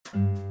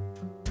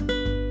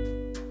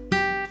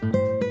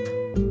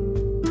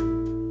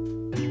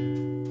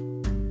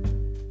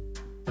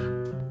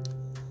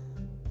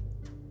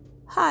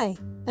Hi,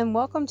 and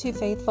welcome to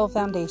Faithful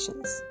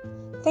Foundations.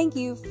 Thank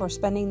you for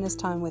spending this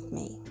time with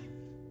me.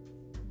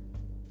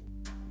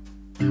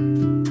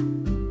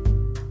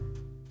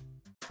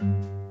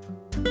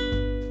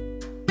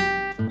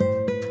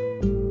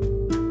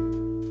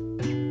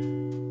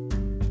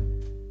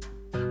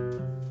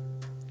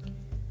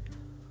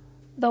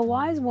 The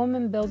wise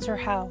woman builds her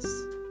house,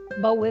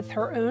 but with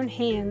her own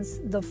hands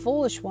the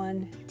foolish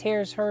one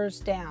tears hers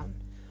down.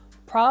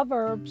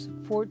 Proverbs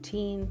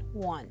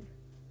 14:1.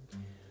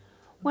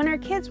 When her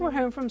kids were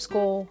home from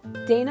school,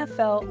 Dana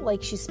felt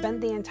like she spent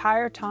the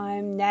entire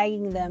time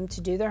nagging them to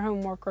do their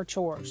homework or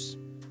chores.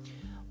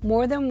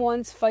 More than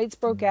once, fights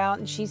broke out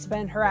and she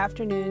spent her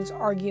afternoons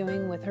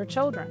arguing with her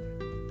children.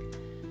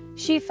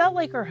 She felt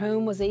like her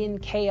home was in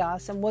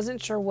chaos and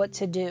wasn't sure what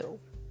to do.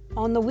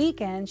 On the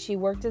weekend, she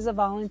worked as a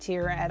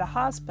volunteer at a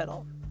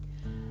hospital.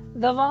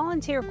 The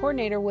volunteer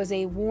coordinator was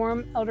a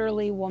warm,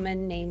 elderly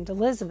woman named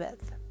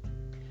Elizabeth.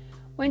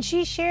 When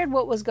she shared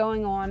what was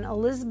going on,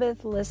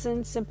 Elizabeth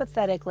listened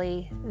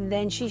sympathetically,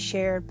 then she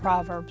shared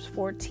Proverbs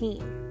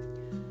 14.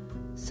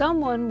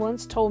 Someone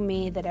once told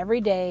me that every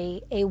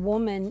day a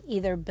woman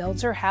either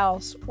builds her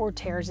house or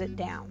tears it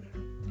down.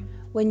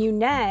 When you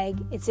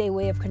nag, it's a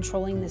way of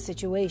controlling the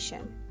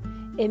situation.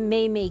 It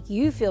may make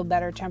you feel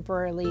better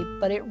temporarily,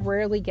 but it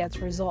rarely gets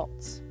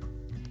results.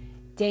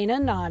 Dana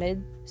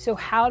nodded. So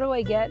how do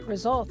I get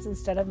results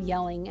instead of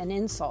yelling and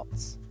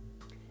insults?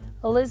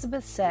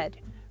 Elizabeth said,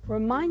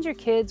 remind your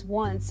kids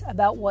once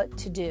about what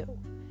to do.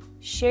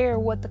 Share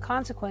what the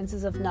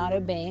consequences of not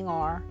obeying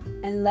are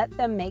and let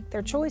them make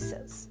their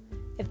choices.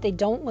 If they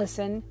don't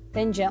listen,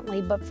 then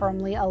gently but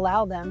firmly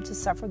allow them to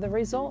suffer the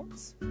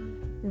results.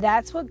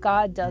 That's what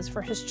God does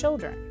for His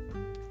children.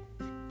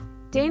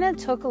 Dana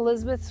took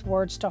Elizabeth's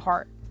words to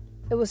heart.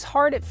 It was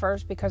hard at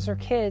first because her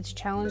kids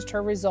challenged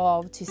her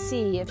resolve to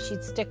see if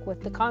she'd stick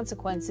with the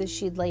consequences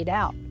she'd laid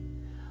out.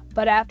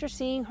 But after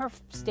seeing her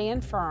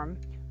stand firm,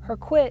 her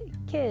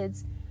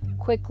kids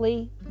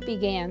quickly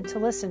began to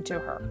listen to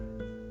her.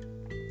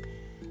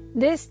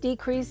 This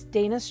decreased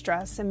Dana's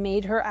stress and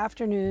made her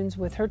afternoons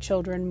with her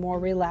children more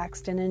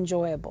relaxed and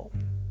enjoyable.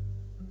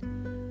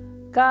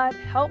 God,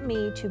 help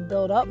me to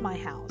build up my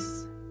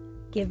house.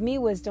 Give me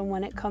wisdom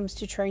when it comes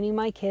to training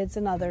my kids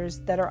and others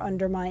that are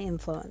under my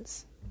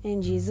influence.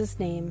 In Jesus'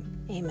 name,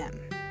 amen.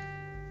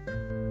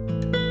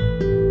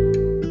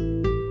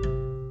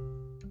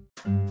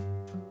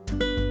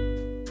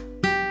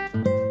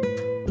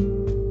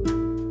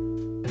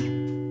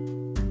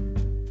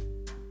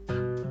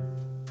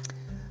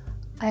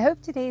 I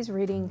hope today's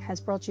reading has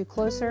brought you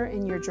closer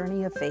in your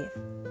journey of faith.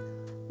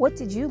 What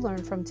did you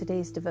learn from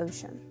today's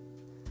devotion?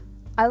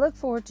 I look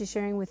forward to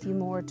sharing with you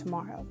more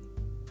tomorrow.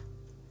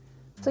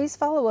 Please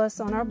follow us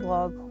on our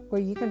blog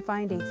where you can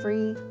find a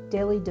free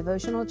daily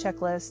devotional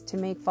checklist to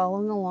make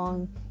following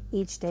along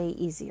each day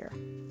easier.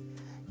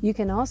 You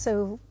can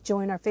also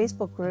join our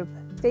Facebook group,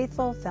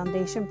 Faithful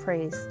Foundation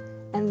Praise,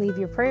 and leave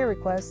your prayer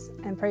requests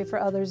and pray for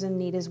others in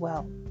need as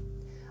well.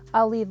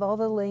 I'll leave all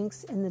the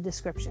links in the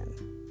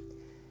description.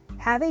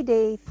 Have a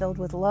day filled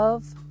with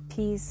love,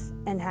 peace,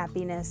 and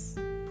happiness,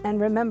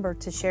 and remember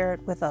to share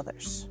it with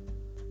others.